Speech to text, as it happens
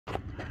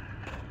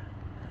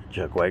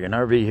Chuck Wagon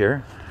RV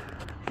here.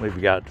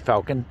 We've got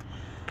Falcon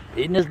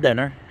eating his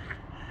dinner.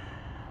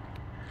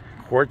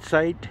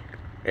 Quartzite,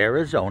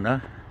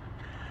 Arizona,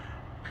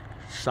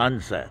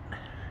 sunset.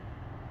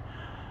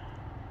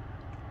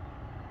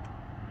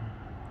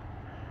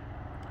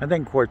 I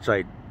think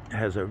Quartzite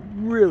has a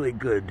really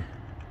good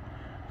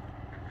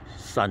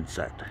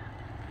sunset.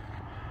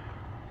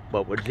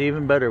 But what's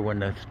even better, when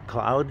the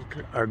clouds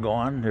are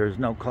gone, there's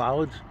no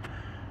clouds,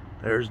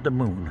 there's the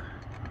moon.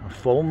 A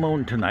full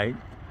moon tonight.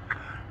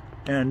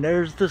 And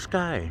there's the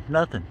sky.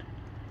 Nothing.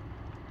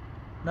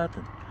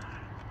 Nothing.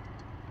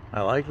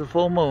 I like the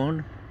full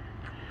moon.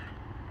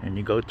 And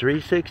you go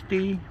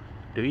 360,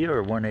 do you?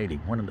 Or 180?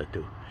 One of the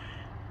two.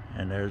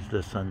 And there's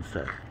the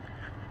sunset.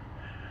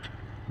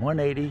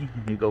 180,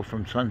 you go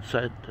from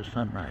sunset to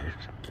sunrise.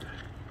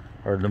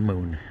 Or the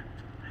moon.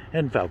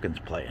 And Falcon's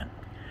playing.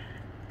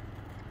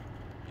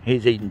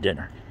 He's eating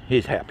dinner.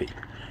 He's happy.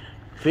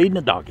 Feeding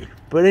the doggy.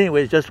 But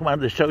anyways, just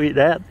wanted to show you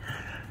that.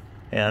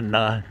 And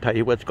tell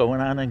you what's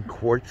going on in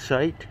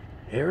Quartzite,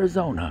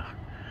 Arizona.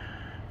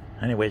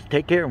 Anyways,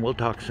 take care and we'll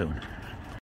talk soon.